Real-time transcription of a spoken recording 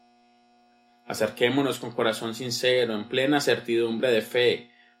Acerquémonos con corazón sincero, en plena certidumbre de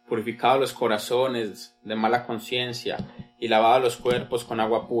fe, purificados los corazones de mala conciencia y lavados los cuerpos con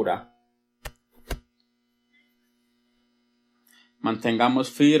agua pura.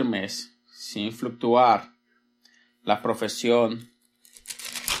 Mantengamos firmes, sin fluctuar, la profesión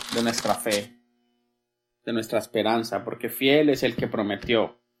de nuestra fe, de nuestra esperanza, porque fiel es el que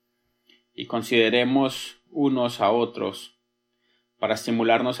prometió. Y consideremos unos a otros para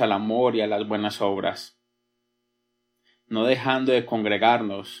estimularnos al amor y a las buenas obras, no dejando de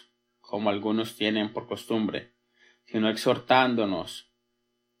congregarnos, como algunos tienen por costumbre, sino exhortándonos,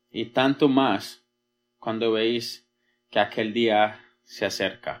 y tanto más cuando veis que aquel día se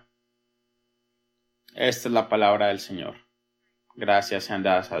acerca. Esta es la palabra del Señor. Gracias sean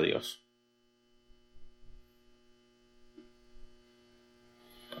dadas a Dios.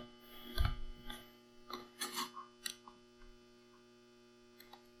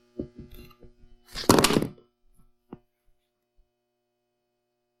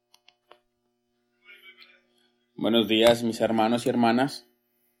 Buenos días, mis hermanos y hermanas.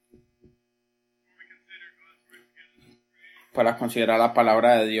 Para considerar la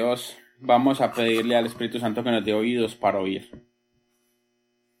palabra de Dios, vamos a pedirle al Espíritu Santo que nos dé oídos para oír.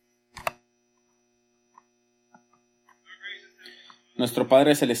 Nuestro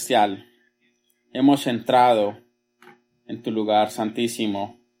Padre Celestial, hemos entrado en tu lugar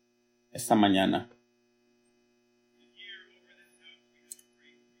santísimo esta mañana.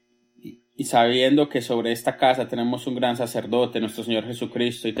 Y sabiendo que sobre esta casa tenemos un gran sacerdote, nuestro Señor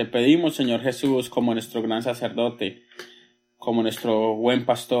Jesucristo, y te pedimos, Señor Jesús, como nuestro gran sacerdote, como nuestro buen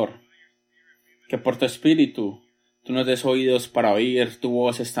pastor, que por tu Espíritu tú nos des oídos para oír tu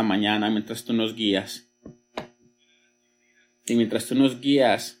voz esta mañana mientras tú nos guías. Y mientras tú nos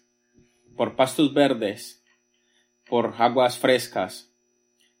guías por pastos verdes, por aguas frescas,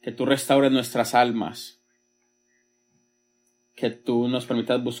 que tú restaures nuestras almas, que tú nos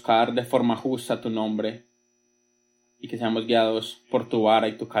permitas buscar de forma justa tu nombre y que seamos guiados por tu vara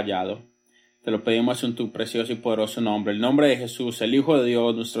y tu callado. Te lo pedimos en tu precioso y poderoso nombre, el nombre de Jesús, el Hijo de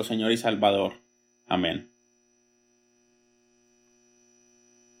Dios, nuestro Señor y Salvador. Amén.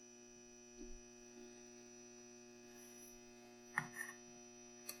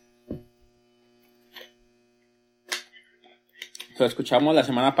 Entonces, escuchamos la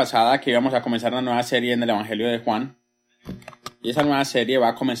semana pasada que íbamos a comenzar una nueva serie en el Evangelio de Juan. Y esa nueva serie va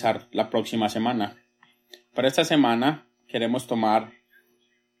a comenzar la próxima semana. Para esta semana queremos tomar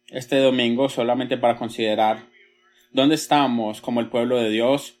este domingo solamente para considerar dónde estamos como el pueblo de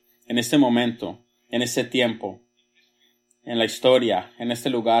Dios en este momento, en este tiempo, en la historia, en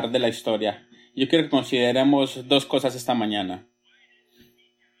este lugar de la historia. Yo quiero que consideremos dos cosas esta mañana.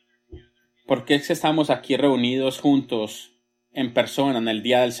 ¿Por qué es que estamos aquí reunidos juntos en persona en el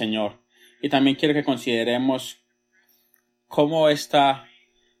día del Señor? Y también quiero que consideremos cómo esta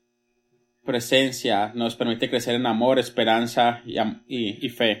presencia nos permite crecer en amor, esperanza y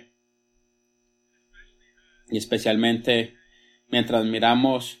fe. Y especialmente mientras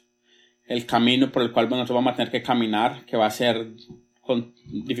miramos el camino por el cual nosotros vamos a tener que caminar, que va a ser con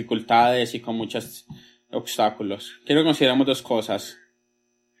dificultades y con muchos obstáculos. Quiero que consideremos dos cosas.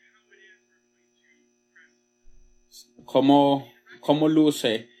 Cómo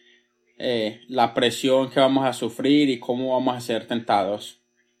luce la presión que vamos a sufrir y cómo vamos a ser tentados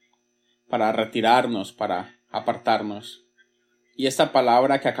para retirarnos, para apartarnos. Y esta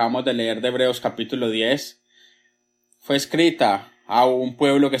palabra que acabamos de leer de Hebreos capítulo 10 fue escrita a un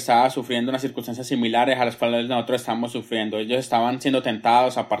pueblo que estaba sufriendo unas circunstancias similares a las cuales nosotros estamos sufriendo. Ellos estaban siendo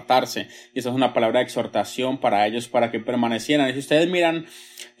tentados a apartarse. Y esa es una palabra de exhortación para ellos, para que permanecieran. Y si ustedes miran,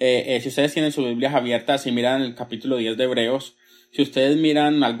 si ustedes tienen sus Biblias abiertas y miran el capítulo 10 de Hebreos, si ustedes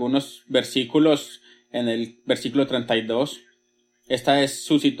miran algunos versículos en el versículo 32, esta es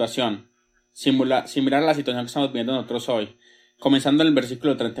su situación. Similar a la situación que estamos viendo nosotros hoy. Comenzando en el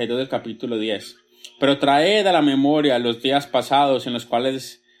versículo 32 del capítulo 10. Pero traed a la memoria los días pasados en los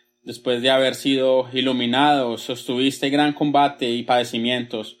cuales, después de haber sido iluminados, sostuviste gran combate y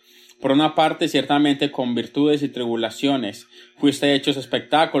padecimientos. Por una parte, ciertamente con virtudes y tribulaciones, fuiste hechos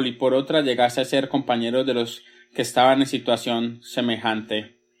espectáculo, y por otra llegaste a ser compañeros de los que estaban en situación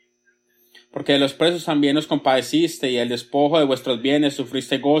semejante. Porque de los presos también os compadeciste, y el despojo de vuestros bienes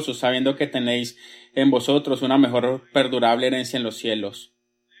sufriste gozo, sabiendo que tenéis en vosotros una mejor perdurable herencia en los cielos.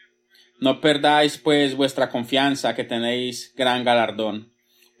 No perdáis, pues, vuestra confianza, que tenéis gran galardón,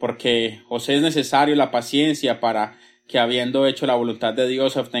 porque os es necesario la paciencia para que, habiendo hecho la voluntad de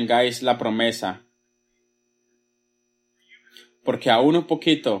Dios, obtengáis la promesa. Porque aún un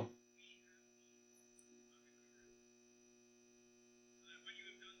poquito,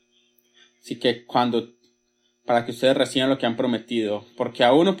 Así que para que ustedes reciban lo que han prometido, porque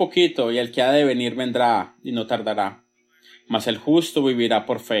aún un poquito y el que ha de venir vendrá y no tardará, mas el justo vivirá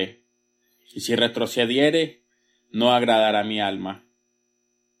por fe, y si retrocediere, no agradará mi alma.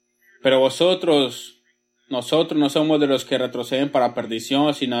 Pero nosotros no somos de los que retroceden para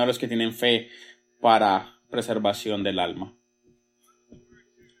perdición, sino de los que tienen fe para preservación del alma.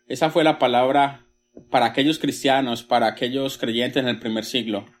 Esa fue la palabra para aquellos cristianos, para aquellos creyentes en el primer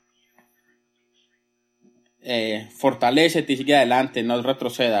siglo. Fortalécete y sigue adelante, no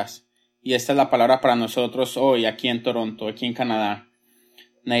retrocedas. Y esta es la palabra para nosotros hoy, aquí en Toronto, aquí en Canadá.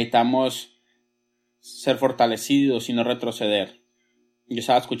 Necesitamos ser fortalecidos y no retroceder. Yo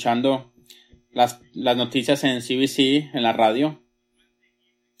estaba escuchando las noticias en CBC, en la radio,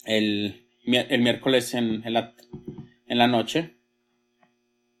 el miércoles en la noche.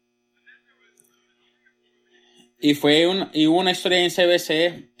 Y hubo una historia en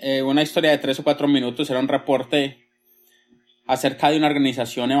CBC, una historia de 3 o 4 minutos, era un reporte acerca de una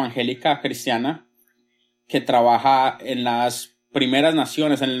organización evangélica cristiana que trabaja en las primeras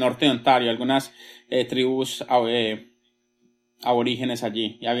naciones en el norte de Ontario, algunas tribus aborígenes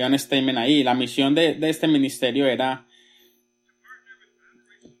allí. Y había un statement ahí. La misión de este ministerio era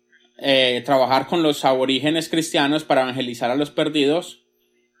trabajar con los aborígenes cristianos para evangelizar a los perdidos,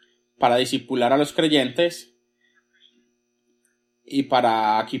 para discipular a los creyentes y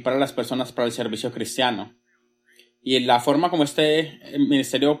para equipar a las personas para el servicio cristiano. Y la forma como este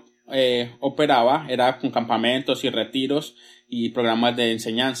ministerio operaba era con campamentos y retiros y programas de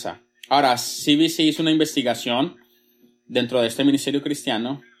enseñanza. Ahora, CBC hizo una investigación dentro de este ministerio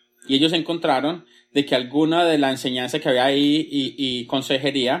cristiano y ellos encontraron de que alguna de la enseñanza que había ahí y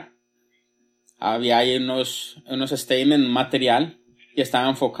consejería, había ahí unos statements, material que estaba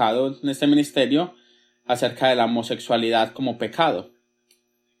enfocado en este ministerio acerca de la homosexualidad como pecado.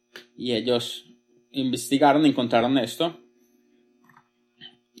 Y ellos investigaron, encontraron esto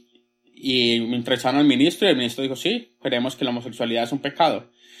y entrevistaron al ministro y el ministro dijo, sí, creemos que la homosexualidad es un pecado.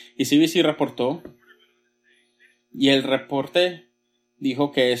 Y CBC reportó y el reporte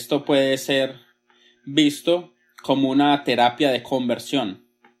dijo que esto puede ser visto como una terapia de conversión.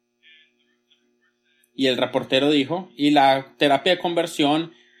 Y el reportero dijo, y la terapia de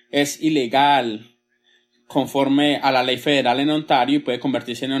conversión es ilegal conforme a la ley federal en Ontario y puede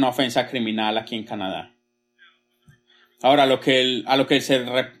convertirse en una ofensa criminal aquí en Canadá. Ahora, a lo que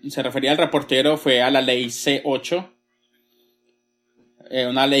se refería el reportero fue a la ley C8,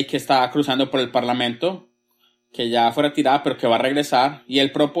 una ley que está cruzando por el Parlamento, que ya fue retirada pero que va a regresar. Y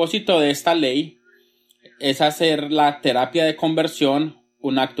el propósito de esta ley es hacer la terapia de conversión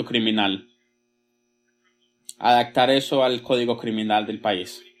un acto criminal. Adaptar eso al código criminal del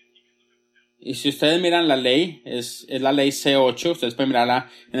país. Y si ustedes miran la ley, es la ley C8, ustedes pueden mirarla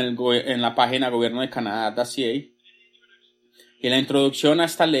en la página gobierno de Canadá.ca. Y en la introducción a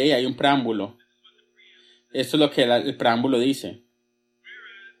esta ley hay un preámbulo. Esto es lo que el preámbulo dice.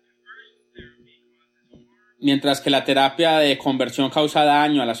 Mientras que la terapia de conversión causa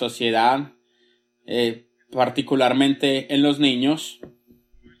daño a la sociedad, particularmente en los niños,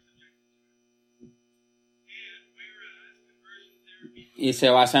 y se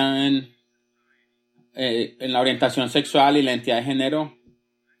basa en la orientación sexual y la identidad de género,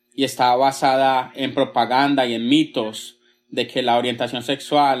 y está basada en propaganda y en mitos de que la orientación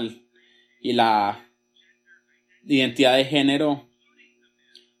sexual y la identidad de género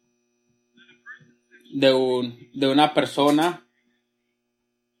de una persona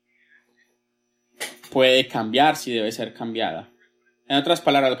puede cambiar si debe ser cambiada. En otras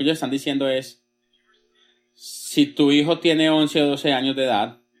palabras, lo que ellos están diciendo es, si tu hijo tiene 11 o 12 años de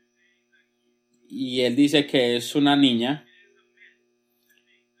edad y él dice que es una niña,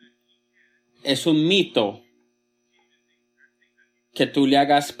 es un mito que tú le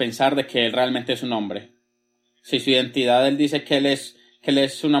hagas pensar de que él realmente es un hombre. Si su identidad, él dice que él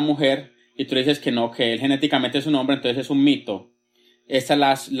es una mujer y tú le dices que no, que él genéticamente es un hombre, entonces es un mito.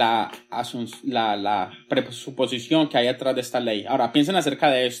 Esta es la presuposición que hay detrás de esta ley. Ahora, piensen acerca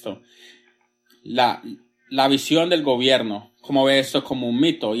de esto. La visión del gobierno, cómo ve esto como un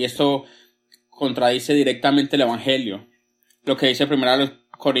mito, y esto contradice directamente el evangelio. Lo que dice 1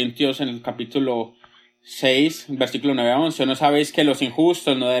 Corintios en el capítulo 6, versículo 9 a 11, ¿no sabéis que los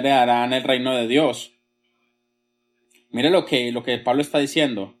injustos no heredarán el reino de Dios? Mire lo que Pablo está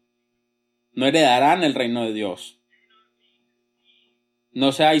diciendo. No heredarán el reino de Dios.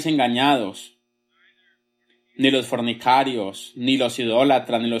 No seáis engañados. Ni los fornicarios, ni los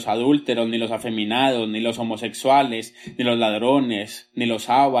idólatras, ni los adúlteros, ni los afeminados, ni los homosexuales, ni los ladrones, ni los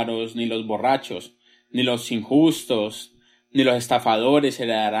ávaros, ni los borrachos, ni los injustos, ni los estafadores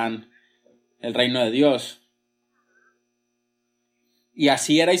heredarán el reino de Dios. Y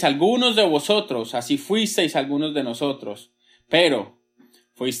así erais algunos de vosotros, así fuisteis algunos de nosotros, pero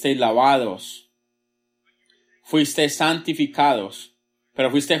fuisteis lavados, fuisteis santificados,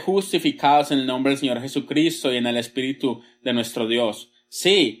 pero fuisteis justificados en el nombre del Señor Jesucristo y en el Espíritu de nuestro Dios.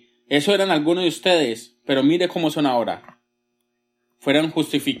 Sí, eso eran algunos de ustedes, pero mire cómo son ahora. Fueron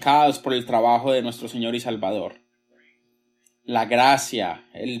justificados por el trabajo de nuestro Señor y Salvador. La gracia,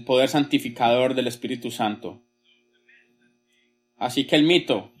 el poder santificador del Espíritu Santo. Así que el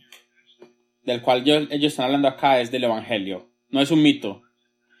mito del cual ellos están hablando acá es del Evangelio. No es un mito.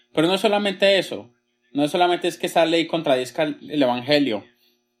 Pero no es solamente eso. No es solamente es que esta ley contradizca el Evangelio.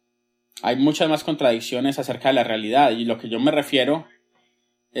 Hay muchas más contradicciones acerca de la realidad. Y lo que yo me refiero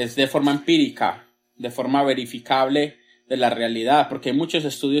es de forma empírica, de forma verificable de la realidad. Porque hay muchos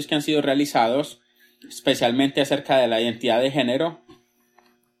estudios que han sido realizados, especialmente acerca de la identidad de género.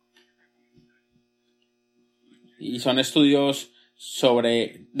 Y son estudios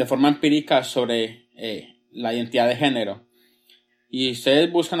de forma empírica sobre la identidad de género. Y si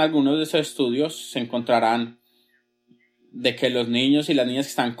ustedes buscan algunos de esos estudios, se encontrarán de que los niños y las niñas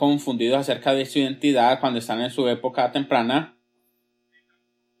que están confundidos acerca de su identidad cuando están en su época temprana,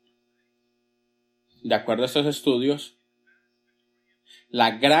 de acuerdo a estos estudios,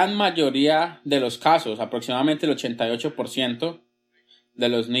 la gran mayoría de los casos, aproximadamente el 88% de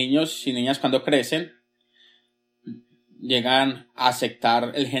los niños y niñas cuando crecen, llegan a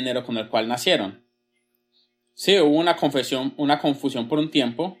aceptar el género con el cual nacieron. Sí, hubo una confusión por un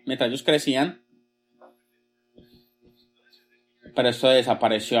tiempo mientras ellos crecían, pero esto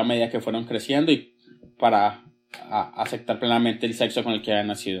desapareció a medida que fueron creciendo y para aceptar plenamente el sexo con el que habían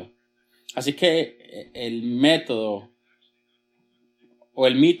nacido. Así que el método o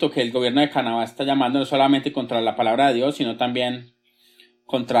el mito que el gobierno de Canadá está llamando no solamente contra la palabra de Dios, sino también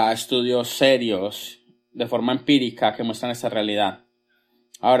contra estudios serios de forma empírica que muestran esta realidad.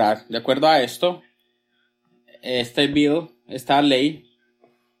 Ahora, de acuerdo a esto, esta ley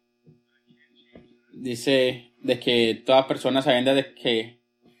dice de que toda persona sabiendo de que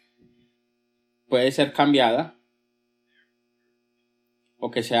puede ser cambiada o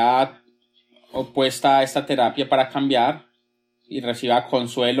que sea opuesta a esta terapia para cambiar y reciba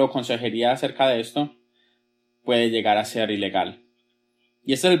consuelo o consejería acerca de esto, puede llegar a ser ilegal.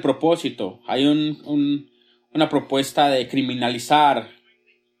 Y ese es el propósito. Hay una propuesta de criminalizar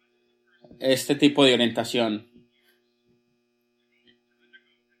este tipo de orientación.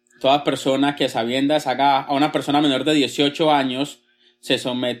 Toda persona que a sabiendas haga a una persona menor de 18 años se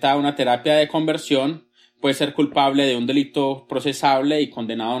someta a una terapia de conversión puede ser culpable de un delito procesable y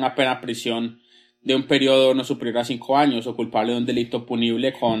condenado a una pena de prisión de un periodo no superior a 5 años o culpable de un delito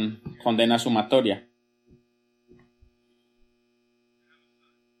punible con condena sumatoria.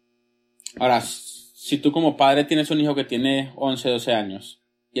 Ahora, si tú como padre tienes un hijo que tiene 11, 12 años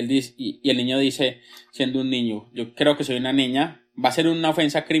y el niño dice, siendo un niño, yo creo que soy una niña, va a ser una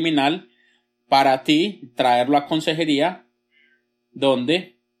ofensa criminal para ti traerlo a consejería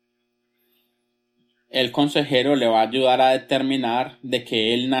donde el consejero le va a ayudar a determinar de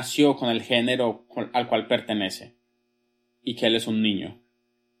que él nació con el género al cual pertenece y que él es un niño.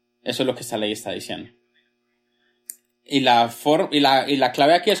 Eso es lo que esta ley está diciendo. Y la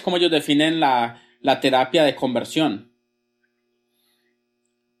clave aquí es cómo ellos definen la terapia de conversión.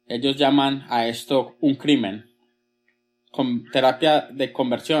 Ellos llaman a esto un crimen. Terapia de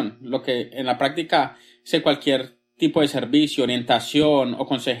conversión. Lo que en la práctica es cualquier tipo de servicio, orientación o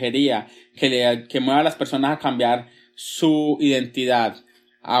consejería que mueva a las personas a cambiar su identidad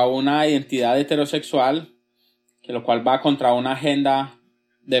a una identidad heterosexual, que lo cual va contra una agenda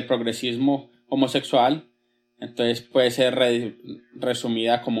de progresismo homosexual. Entonces puede ser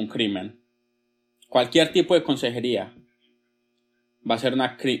resumida como un crimen. Cualquier tipo de consejería va a ser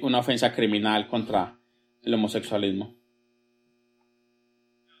una ofensa criminal contra el homosexualismo.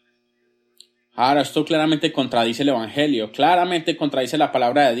 Ahora, esto claramente contradice el Evangelio, claramente contradice la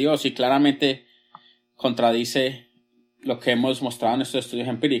palabra de Dios y claramente contradice lo que hemos mostrado en estos estudios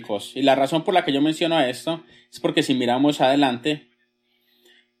empíricos. Y la razón por la que yo menciono esto es porque si miramos adelante,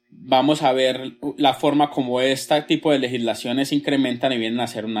 vamos a ver la forma como este tipo de legislaciones incrementan y vienen a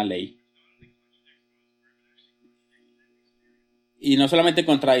ser una ley. Y no solamente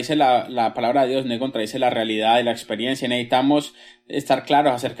contradice la palabra de Dios, no contradice la realidad y la experiencia. Necesitamos estar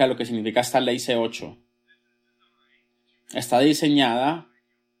claros acerca de lo que significa esta ley C8. Está diseñada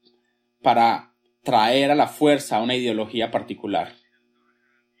para traer a la fuerza una ideología particular.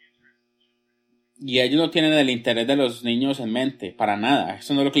 Y ellos no tienen el interés de los niños en mente, para nada.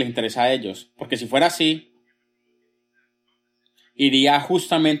 Eso no es lo que les interesa a ellos. Porque si fuera así, iría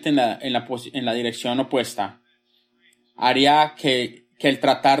justamente en la dirección opuesta. Haría que el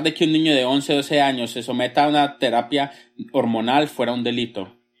tratar de que un niño de 11 o 12 años se someta a una terapia hormonal fuera un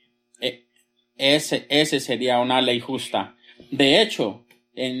delito. Ese sería una ley justa. De hecho,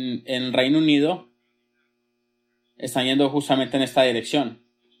 en Reino Unido están yendo justamente en esta dirección.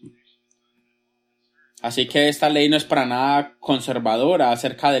 Así que esta ley no es para nada conservadora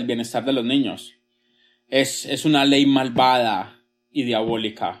acerca del bienestar de los niños. Es una ley malvada y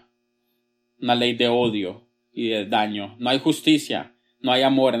diabólica. Una ley de odio y de daño. No hay justicia, no hay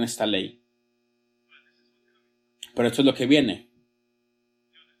amor en esta ley. Pero esto es lo que viene.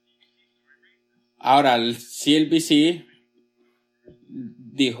 Ahora, el CLBC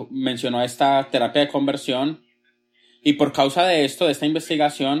mencionó esta terapia de conversión, y por causa de esto, de esta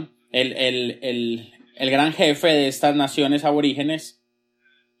investigación, el gran jefe de estas naciones aborígenes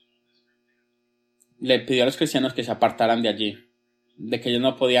le pidió a los cristianos que se apartaran de allí, de que ellos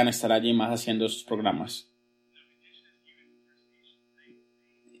no podían estar allí más haciendo sus programas.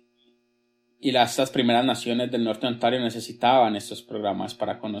 Y estas primeras naciones del norte de Ontario necesitaban estos programas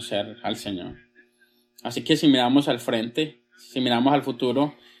para conocer al Señor. Así que si miramos al frente, si miramos al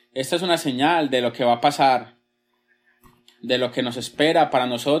futuro, esta es una señal de lo que va a pasar, de lo que nos espera para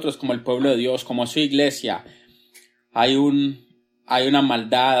nosotros como el pueblo de Dios, como su iglesia. Hay una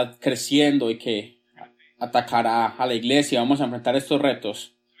maldad creciendo y que atacará a la iglesia. Vamos a enfrentar estos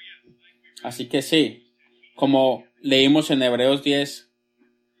retos. Así que sí, como leímos en Hebreos 10,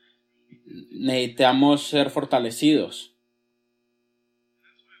 necesitamos ser fortalecidos.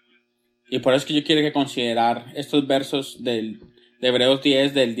 Y por eso es que yo quiero considerar estos versos de Hebreos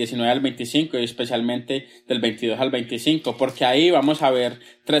 10, del 19 al 25, y especialmente del 22 al 25, porque ahí vamos a ver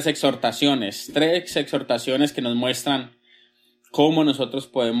tres exhortaciones que nos muestran cómo nosotros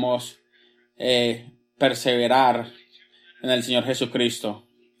podemos perseverar en el Señor Jesucristo.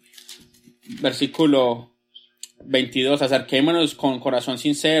 Versículo 22, acerquémonos con corazón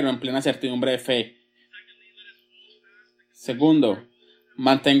sincero, en plena certidumbre de fe. Segundo,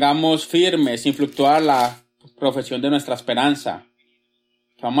 mantengamos firmes, sin fluctuar la profesión de nuestra esperanza.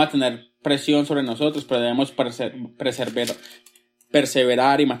 Vamos a tener presión sobre nosotros, pero debemos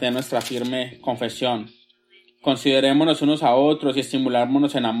perseverar y mantener nuestra firme confesión. Considerémonos unos a otros y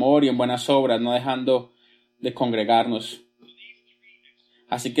estimulémonos en amor y en buenas obras, no dejando de congregarnos.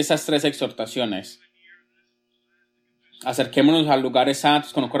 Así que esas tres exhortaciones. Acerquémonos a lugares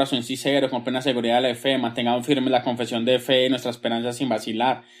santos con un corazón sincero, con plena seguridad de la fe, mantengamos firme la confesión de fe y nuestra esperanza sin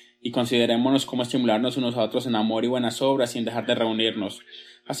vacilar, y considerémonos cómo estimularnos unos a otros en amor y buenas obras sin dejar de reunirnos.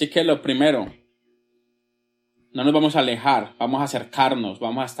 Así que lo primero, no nos vamos a alejar, vamos a acercarnos,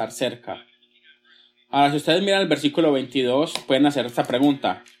 vamos a estar cerca. Ahora, si ustedes miran el versículo 22, pueden hacer esta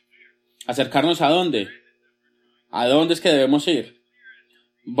pregunta. ¿Acercarnos a dónde? ¿A dónde es que debemos ir?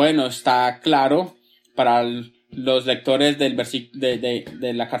 Bueno, está claro para los lectores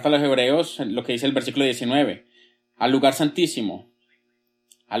de la carta a los Hebreos, lo que dice el versículo 19. Al lugar santísimo.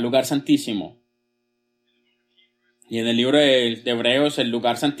 Al lugar santísimo. Y en el libro de Hebreos, el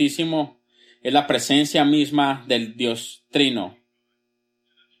lugar santísimo es la presencia misma del Dios Trino.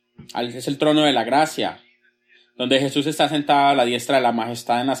 Es el trono de la gracia, donde Jesús está sentado a la diestra de la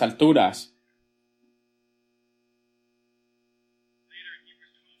majestad en las alturas.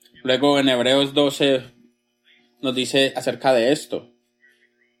 Luego en Hebreos 12 nos dice acerca de esto.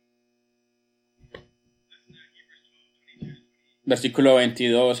 Versículo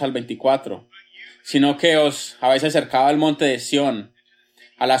 22 al 24. Sino que os habéis acercado al monte de Sión,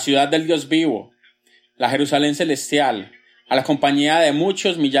 a la ciudad del Dios vivo, la Jerusalén celestial, a la compañía de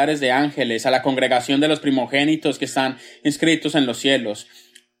muchos millares de ángeles, a la congregación de los primogénitos que están inscritos en los cielos,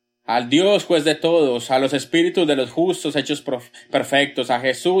 al Dios juez de todos, a los espíritus de los justos hechos perfectos, a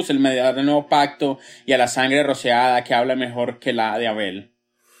Jesús, el mediador del nuevo pacto, y a la sangre rociada que habla mejor que la de Abel.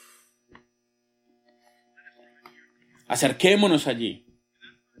 Acerquémonos allí.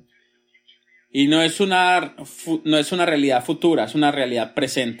 Y no es una realidad futura, es una realidad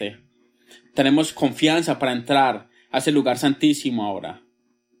presente. Tenemos confianza para entrar a ese lugar santísimo ahora.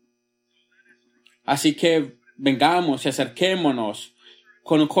 Así que vengamos y acerquémonos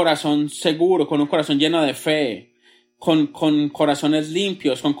con un corazón seguro, con un corazón lleno de fe, con corazones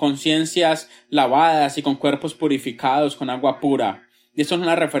limpios, con conciencias lavadas y con cuerpos purificados con agua pura. Y eso es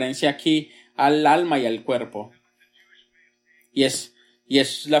una referencia aquí al alma y al cuerpo. Y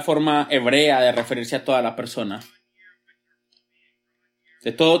es la forma hebrea de referirse a toda la persona.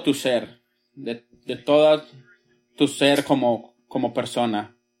 De todo tu ser. De todo tu ser como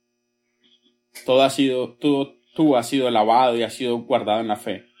persona. Tú has sido lavado y has sido guardado en la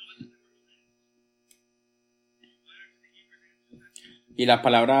fe. Y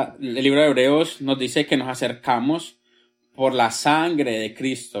el libro de Hebreos nos dice que nos acercamos por la sangre de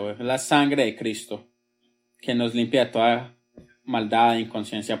Cristo. Es la sangre de Cristo que nos limpia de toda maldad e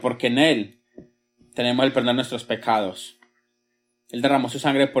inconsciencia, porque en Él tenemos el perdón de nuestros pecados. Él derramó su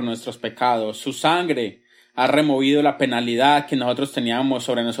sangre por nuestros pecados. Su sangre ha removido la penalidad que nosotros teníamos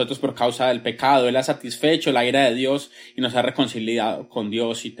sobre nosotros por causa del pecado. Él ha satisfecho la ira de Dios y nos ha reconciliado con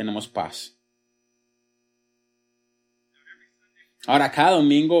Dios y tenemos paz. Ahora, cada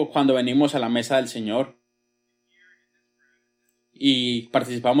domingo cuando venimos a la mesa del Señor y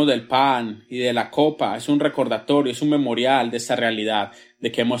participamos del pan y de la copa, es un recordatorio, es un memorial de esta realidad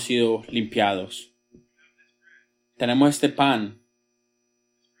de que hemos sido limpiados. Tenemos este pan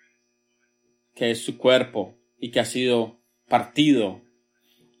que es su cuerpo y que ha sido partido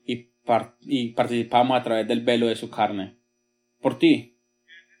y participamos a través del velo de su carne por ti.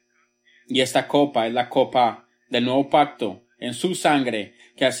 Y esta copa es la copa del nuevo pacto en su sangre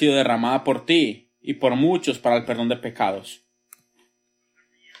que ha sido derramada por ti y por muchos para el perdón de pecados.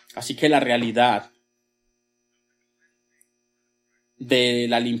 Así que la realidad de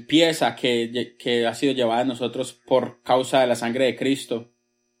la limpieza que ha sido llevada a nosotros por causa de la sangre de Cristo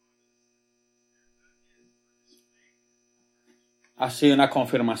ha sido una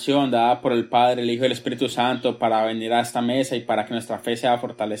confirmación dada por el Padre, el Hijo y el Espíritu Santo para venir a esta mesa y para que nuestra fe sea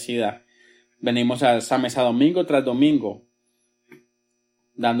fortalecida. Venimos a esta mesa domingo tras domingo,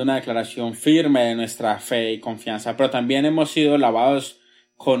 dando una declaración firme de nuestra fe y confianza, pero también hemos sido lavados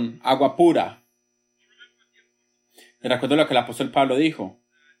con agua pura. Y recuerdo lo que el apóstol Pablo dijo,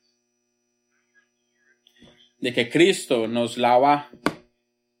 de que Cristo nos lava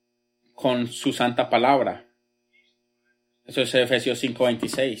con su santa palabra. Eso es Efesios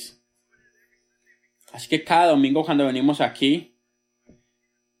 5:26. Así que cada domingo cuando venimos aquí,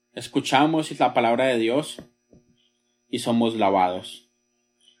 escuchamos la palabra de Dios y somos lavados.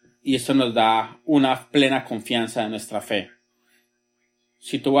 Y esto nos da una plena confianza en nuestra fe.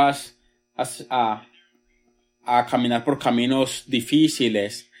 Si tú vas a caminar por caminos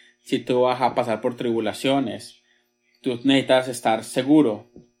difíciles, si tú vas a pasar por tribulaciones, tú necesitas estar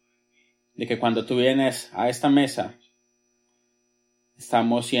seguro de que cuando tú vienes a esta mesa,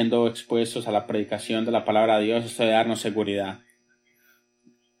 estamos siendo expuestos a la predicación de la palabra de Dios. Esto debe darnos seguridad.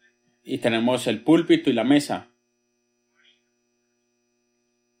 Y tenemos el púlpito y la mesa.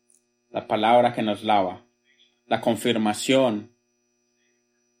 La palabra que nos lava. La confirmación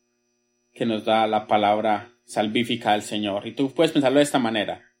que nos da la palabra salvífica del Señor. Y tú puedes pensarlo de esta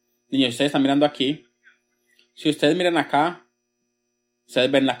manera. Niños, ustedes están mirando aquí. Si ustedes miran acá, ustedes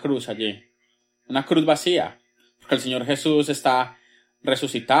ven la cruz allí. Una cruz vacía. Porque el Señor Jesús está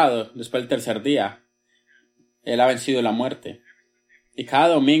resucitado después del tercer día. Él ha vencido la muerte. Y cada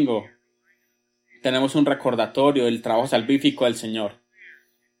domingo tenemos un recordatorio del trabajo salvífico del Señor.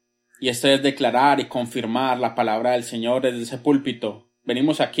 Y esto es declarar y confirmar la palabra del Señor desde ese púlpito.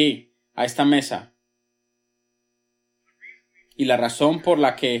 Venimos aquí, a esta mesa. Y la razón por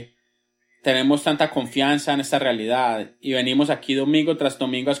la que tenemos tanta confianza en esta realidad y venimos aquí domingo tras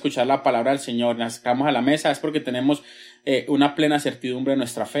domingo a escuchar la palabra del Señor, nos acercamos a la mesa, es porque tenemos una plena certidumbre de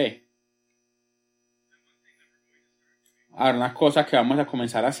nuestra fe. Ahora, una cosa que vamos a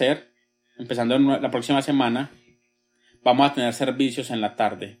comenzar a hacer, empezando la próxima semana, vamos a tener servicios en la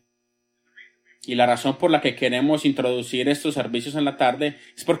tarde. Y la razón por la que queremos introducir estos servicios en la tarde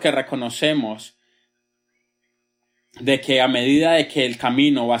es porque reconocemos de que a medida de que el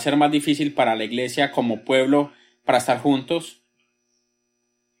camino va a ser más difícil para la iglesia como pueblo para estar juntos,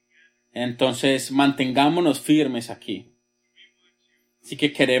 entonces mantengámonos firmes aquí. Así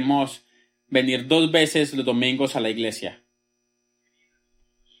que queremos venir 2 veces los domingos a la iglesia,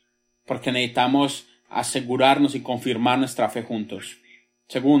 porque necesitamos asegurarnos y confirmar nuestra fe juntos.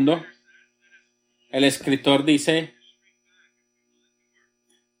 Segundo, el escritor dice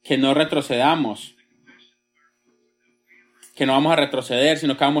que no retrocedamos, que no vamos a retroceder,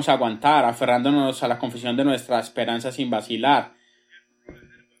 sino que vamos a aguantar, aferrándonos a la confesión de nuestra esperanza sin vacilar,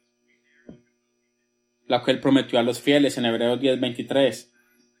 la que él prometió a los fieles en Hebreos 10:23.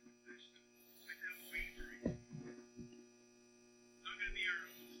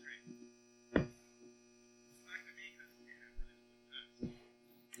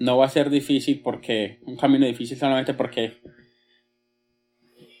 No va a ser difícil un camino difícil solamente porque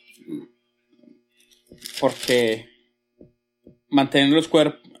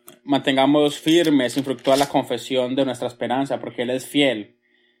mantengamos firmes, infructuar la confesión de nuestra esperanza, porque Él es fiel.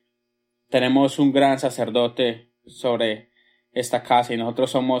 Tenemos un gran sacerdote sobre esta casa y nosotros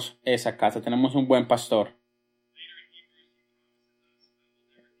somos esa casa. Tenemos un buen pastor.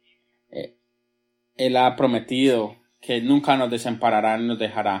 Él ha prometido que nunca nos desamparará ni nos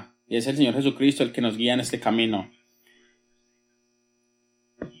dejará. Y es el Señor Jesucristo el que nos guía en este camino.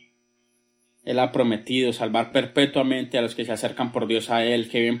 Él ha prometido salvar perpetuamente a los que se acercan por Dios a Él,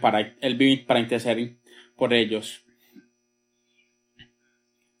 que Él vive para interceder por ellos.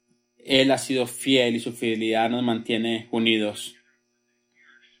 Él ha sido fiel y su fidelidad nos mantiene unidos.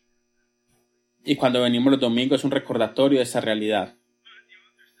 Y cuando venimos los domingos es un recordatorio de esa realidad.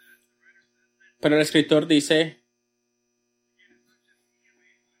 Pero el escritor dice,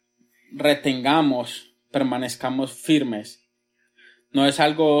 retengamos, permanezcamos firmes. No es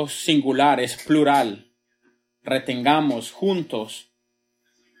algo singular, es plural. Retengamos juntos.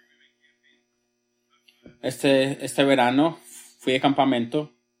 Este verano fui de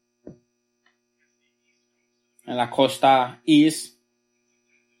campamento en la costa East.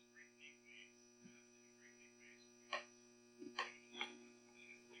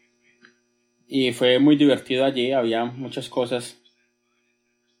 Y fue muy divertido allí, había muchas cosas.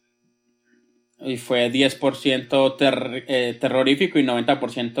 Y fue 10% terrorífico y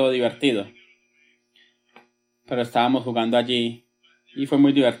 90% divertido. Pero estábamos jugando allí y fue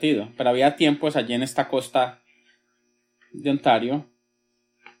muy divertido. Pero había tiempos allí en esta costa de Ontario.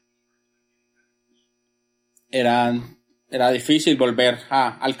 Era difícil volver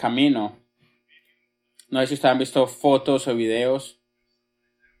al camino. No sé si ustedes han visto fotos o videos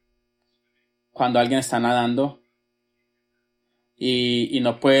cuando alguien está nadando y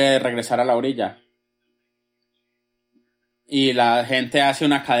no puede regresar a la orilla. Y la gente hace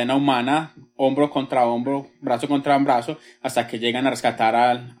una cadena humana, hombro contra hombro, brazo contra brazo, hasta que llegan a rescatar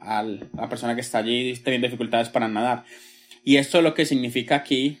a la persona que está allí teniendo dificultades para nadar. Y esto es lo que significa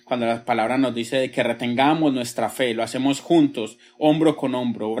aquí, cuando la palabra nos dice de que retengamos nuestra fe, lo hacemos juntos, hombro con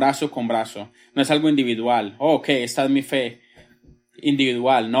hombro, brazo con brazo. No es algo individual. Oh, ok, esta es mi fe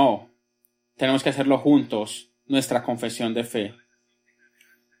individual. No, tenemos que hacerlo juntos, nuestra confesión de fe.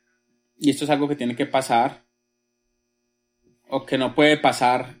 Y esto es algo que tiene que pasar, o que no puede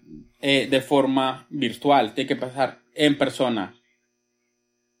pasar de forma virtual, tiene que pasar en persona.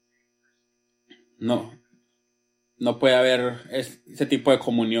 No puede haber ese tipo de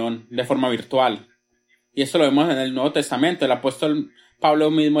comunión de forma virtual. Y esto lo vemos en el Nuevo Testamento. El apóstol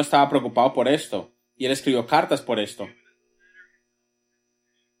Pablo mismo estaba preocupado por esto. Y él escribió cartas por esto.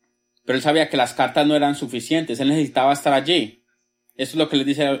 Pero él sabía que las cartas no eran suficientes. Él necesitaba estar allí. Eso es lo que les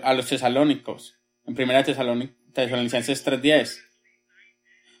dice a los tesalónicos. En 1 Tesalonicenses 3:10.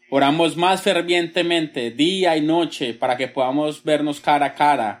 Oramos más fervientemente día y noche para que podamos vernos cara a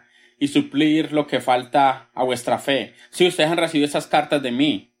cara y suplir lo que falta a vuestra fe. Sí, ustedes han recibido esas cartas de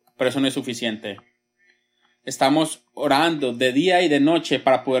mí, pero eso no es suficiente. Estamos orando de día y de noche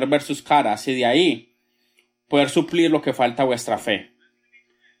para poder ver sus caras y de ahí poder suplir lo que falta a vuestra fe.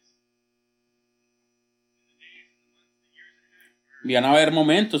 Van a haber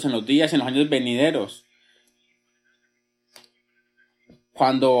momentos en los días, en los años venideros,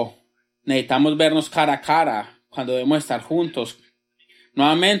 cuando necesitamos vernos cara a cara, cuando debemos estar juntos.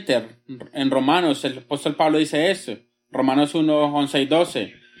 Nuevamente, en Romanos, el apóstol Pablo dice eso. Romanos 1:11 y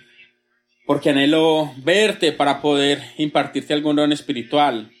 12. Porque anhelo verte para poder impartirte algún don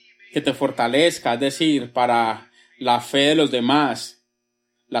espiritual que te fortalezca, es decir, para la fe de los demás,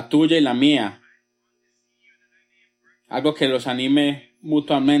 la tuya y la mía. Algo que los anime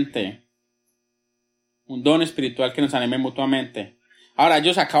mutuamente. Un don espiritual que nos anime mutuamente. Ahora,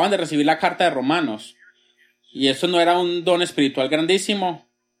 ellos acaban de recibir la carta de Romanos. Y eso no era un don espiritual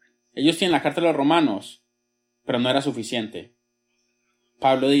grandísimo. Ellos tienen la carta de los Romanos, pero no era suficiente.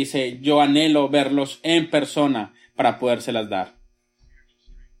 Pablo dice, yo anhelo verlos en persona para podérselas dar.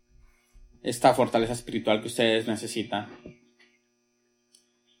 Esta fortaleza espiritual que ustedes necesitan.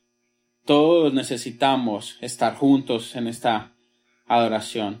 Todos necesitamos estar juntos en esta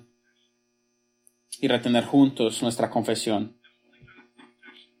adoración y retener juntos nuestra confesión.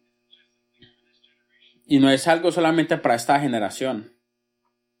 Y no es algo solamente para esta generación.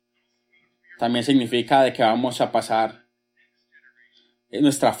 También significa de que vamos a pasar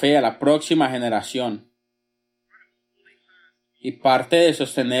nuestra fe a la próxima generación. Y parte de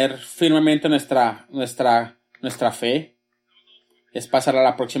sostener firmemente nuestra fe es pasar a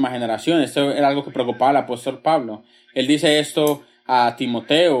la próxima generación. Esto era algo que preocupaba al apóstol Pablo. Él dice esto a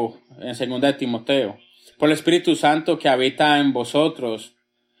Timoteo, en 2 de Timoteo. Por el Espíritu Santo que habita en vosotros,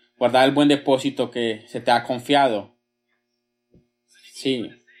 guardad el buen depósito que se te ha confiado. Sí.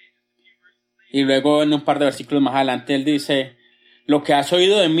 Y luego en un par de versículos más adelante él dice, lo que has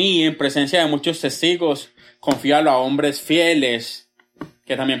oído de mí en presencia de muchos testigos, confíalo a hombres fieles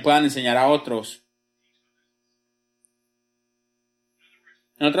que también puedan enseñar a otros.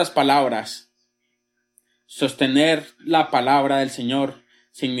 En otras palabras, Sostener la palabra del Señor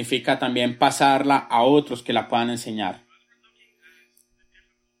significa también pasarla a otros que la puedan enseñar.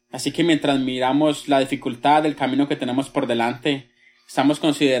 Así que mientras miramos la dificultad del camino que tenemos por delante, estamos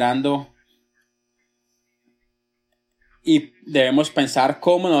considerando y debemos pensar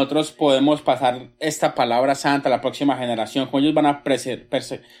cómo nosotros podemos pasar esta palabra santa a la próxima generación, cómo ellos van a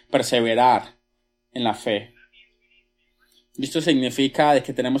perseverar en la fe. Y esto significa de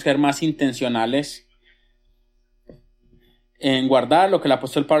que tenemos que ser más intencionales en guardar lo que el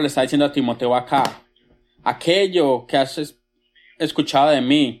apóstol Pablo le está diciendo a Timoteo acá. Aquello que has escuchado de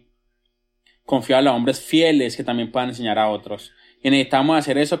mí, confiado a hombres fieles que también puedan enseñar a otros. Y necesitamos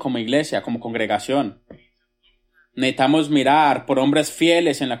hacer eso como iglesia, como congregación. Necesitamos mirar por hombres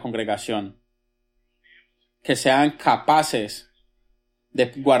fieles en la congregación, que sean capaces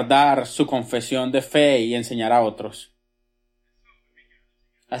de guardar su confesión de fe y enseñar a otros.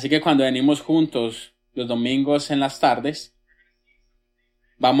 Así que cuando venimos juntos los domingos en las tardes,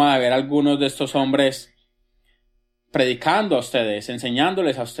 vamos a ver algunos de estos hombres predicando a ustedes,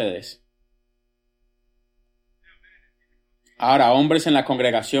 enseñándoles a ustedes. Ahora, hombres en la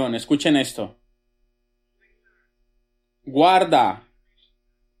congregación, escuchen esto. Guarda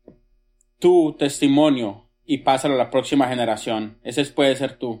tu testimonio y pásalo a la próxima generación. Ese puede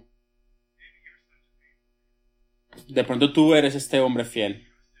ser tú. De pronto tú eres este hombre fiel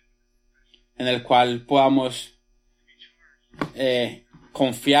en el cual podamos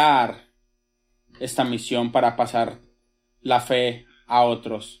confiar esta misión para pasar la fe a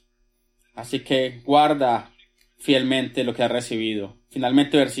otros. Así que guarda fielmente lo que has recibido.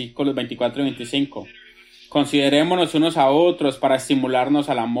 Finalmente, versículos 24 y 25. Considerémonos unos a otros para estimularnos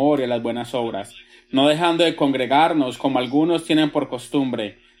al amor y a las buenas obras, no dejando de congregarnos como algunos tienen por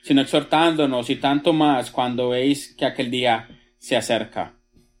costumbre, sino exhortándonos y tanto más cuando veis que aquel día se acerca.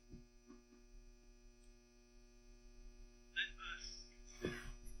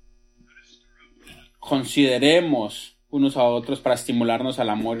 Consideremos unos a otros para estimularnos al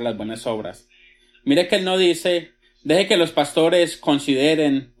amor y a las buenas obras. Mire que él no dice, deje que los pastores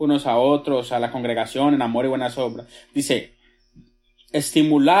consideren unos a otros, a la congregación, en amor y buenas obras. Dice,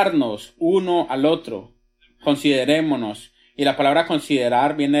 estimularnos uno al otro. Considerémonos. Y la palabra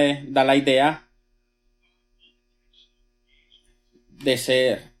considerar da la idea de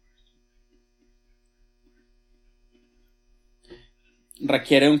ser.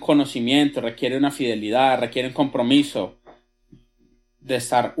 Requiere un conocimiento, requiere una fidelidad, requiere un compromiso de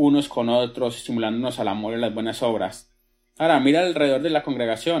estar unos con otros, estimulándonos al amor y las buenas obras. Ahora, mira alrededor de la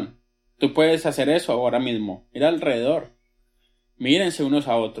congregación. Tú puedes hacer eso ahora mismo. Mira alrededor. Mírense unos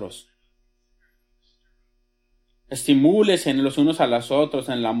a otros. Estimúlense los unos a los otros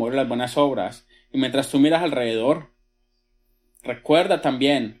en el amor y las buenas obras. Y mientras tú miras alrededor, recuerda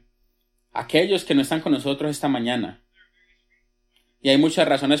también aquellos que no están con nosotros esta mañana. Y hay muchas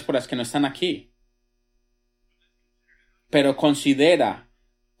razones por las que no están aquí. Pero considera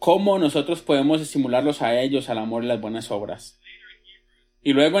cómo nosotros podemos estimularlos a ellos al amor y las buenas obras.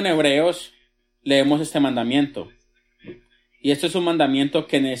 Y luego en Hebreos leemos este mandamiento. Y esto es un mandamiento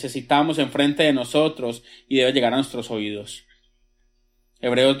que necesitamos enfrente de nosotros y debe llegar a nuestros oídos.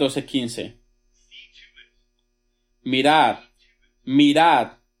 Hebreos 12:15. Mirad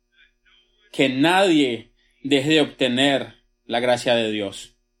que nadie deje de obtener la gracia de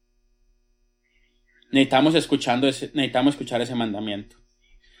Dios. Necesitamos escuchar ese mandamiento.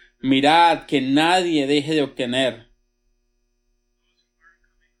 Mirad que nadie deje de obtener.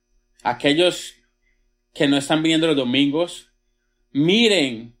 Aquellos que no están viniendo los domingos,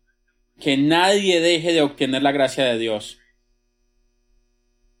 miren que nadie deje de obtener la gracia de Dios.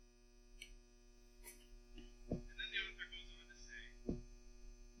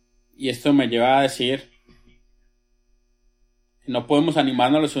 Y esto me lleva a decir, no podemos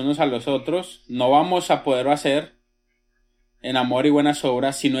animarnos los unos a los otros, no vamos a poderlo hacer en amor y buenas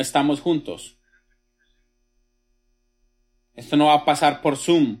obras si no estamos juntos. Esto no va a pasar por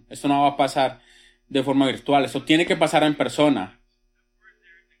Zoom, esto no va a pasar de forma virtual, esto tiene que pasar en persona.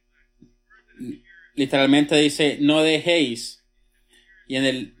 Literalmente dice, no dejéis. Y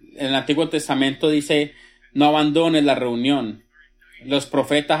en el Antiguo Testamento dice, no abandones la reunión. Los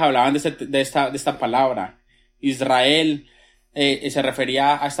profetas hablaban de esta palabra. Israel se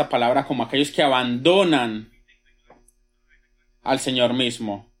refería a esta palabra como aquellos que abandonan al Señor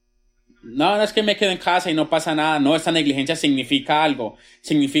mismo. No es que me quedo en casa y no pasa nada. No, esta negligencia significa algo.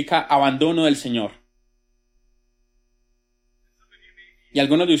 Significa abandono del Señor. Y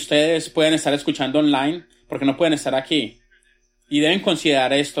algunos de ustedes pueden estar escuchando online porque no pueden estar aquí. Y deben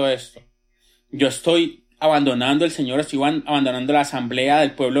considerar esto. Yo estoy abandonando al Señor, estoy abandonando la asamblea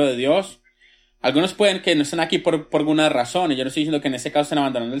del pueblo de Dios. Algunos pueden que no estén aquí por alguna razón, y yo no estoy diciendo que en este caso estén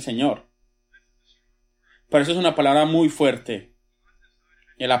abandonando al Señor. Pero eso es una palabra muy fuerte.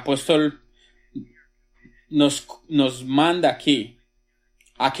 El apóstol nos manda aquí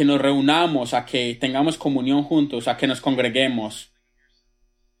a que nos reunamos, a que tengamos comunión juntos, a que nos congreguemos.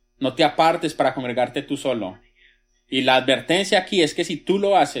 No te apartes para congregarte tú solo. Y la advertencia aquí es que si tú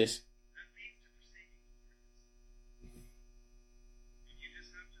lo haces,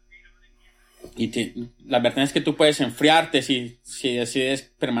 la advertencia es que tú puedes enfriarte si decides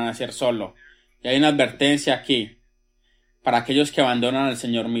permanecer solo. Y hay una advertencia aquí para aquellos que abandonan al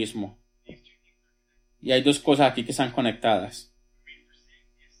Señor mismo. Y hay dos cosas aquí que están conectadas.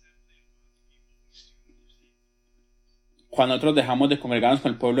 Cuando nosotros dejamos de congregarnos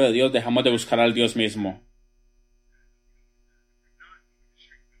con el pueblo de Dios, dejamos de buscar al Dios mismo.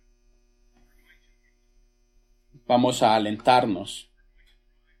 Vamos a alentarnos.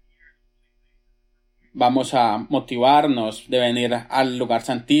 Vamos a motivarnos de venir al lugar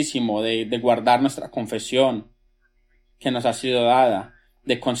santísimo, de guardar nuestra confesión que nos ha sido dada,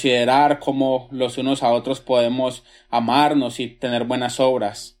 de considerar cómo los unos a otros podemos amarnos y tener buenas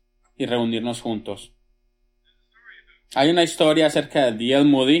obras y reunirnos juntos. Hay una historia acerca de D.L.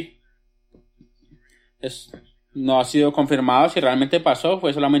 Moody. No ha sido confirmado si realmente pasó,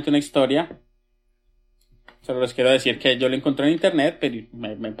 fue solamente una historia. Solo les quiero decir que yo lo encontré en internet, pero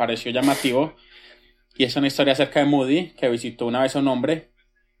me pareció llamativo. Y es una historia acerca de Moody, que visitó una vez a un hombre.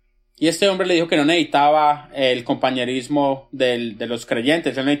 Y este hombre le dijo que no necesitaba el compañerismo de los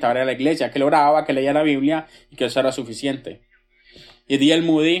creyentes, él necesitaba ir a la iglesia, que él oraba, que leía la Biblia y que eso era suficiente. Y D.L.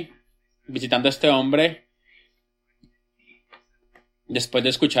 Moody, visitando a este hombre, después de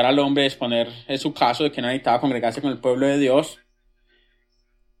escuchar al hombre exponer su caso de que no necesitaba congregarse con el pueblo de Dios,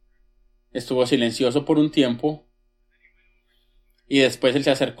 estuvo silencioso por un tiempo y después él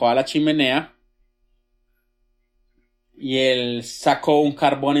se acercó a la chimenea y él sacó un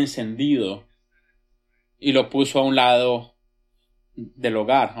carbón encendido y lo puso a un lado del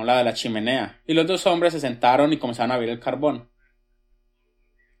hogar, a un lado de la chimenea. Y los dos hombres se sentaron y comenzaron a ver el carbón.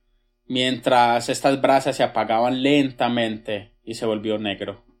 Mientras estas brasas se apagaban lentamente y se volvió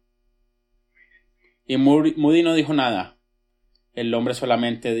negro. Y Moody no dijo nada. El hombre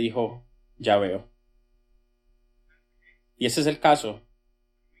solamente dijo, ya veo. Y ese es el caso.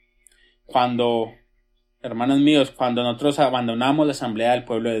 Cuando, hermanos míos, cuando nosotros abandonamos la asamblea del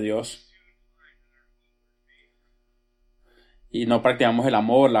pueblo de Dios y no practicamos el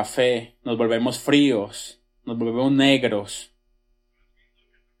amor, la fe, nos volvemos fríos, nos volvemos negros.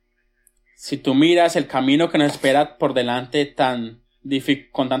 Si tú miras el camino que nos espera por delante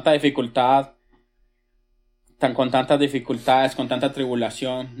con tanta dificultad, con tantas dificultades, con tanta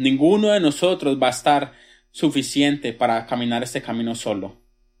tribulación, ninguno de nosotros va a estar suficiente para caminar este camino solo.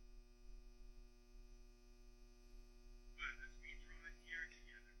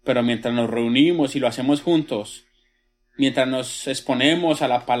 Pero mientras nos reunimos y lo hacemos juntos, mientras nos exponemos a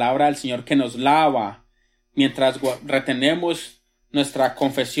la palabra del Señor que nos lava, mientras retenemos nuestra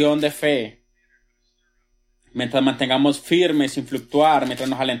confesión de fe, mientras mantengamos firmes sin fluctuar, mientras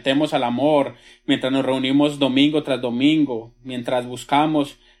nos alentemos al amor, mientras nos reunimos domingo tras domingo, mientras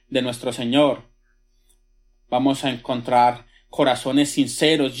buscamos de nuestro Señor, vamos a encontrar corazones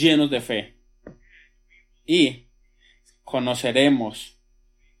sinceros, llenos de fe. Y conoceremos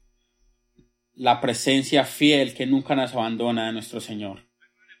la presencia fiel que nunca nos abandona de nuestro Señor.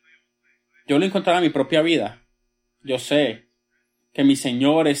 Yo lo he encontrado en mi propia vida. Yo sé que mi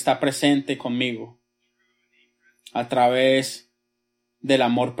Señor está presente conmigo a través del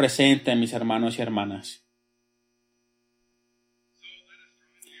amor presente en mis hermanos y hermanas.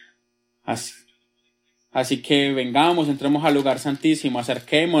 Así que vengamos, entremos al lugar santísimo,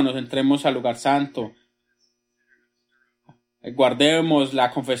 acerquémonos, entremos al lugar santo. Guardemos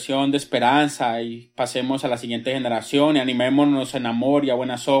la confesión de esperanza y pasemos a la siguiente generación y animémonos en amor y a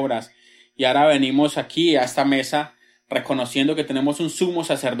buenas obras. Y ahora venimos aquí a esta mesa reconociendo que tenemos un sumo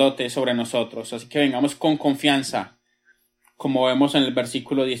sacerdote sobre nosotros. Así que vengamos con confianza, como vemos en el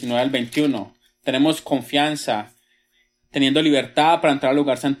versículo 19 al 21. Tenemos confianza, teniendo libertad para entrar al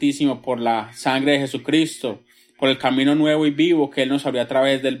lugar santísimo por la sangre de Jesucristo, por el camino nuevo y vivo que Él nos abrió a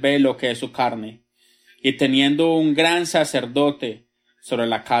través del velo que es su carne. Y teniendo un gran sacerdote sobre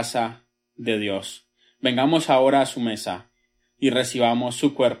la casa de Dios. Vengamos ahora a su mesa y recibamos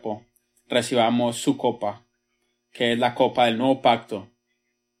su cuerpo, recibamos su copa, que es la copa del nuevo pacto,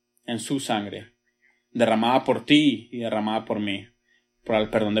 en su sangre, derramada por ti y derramada por mí, por el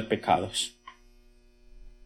perdón de pecados.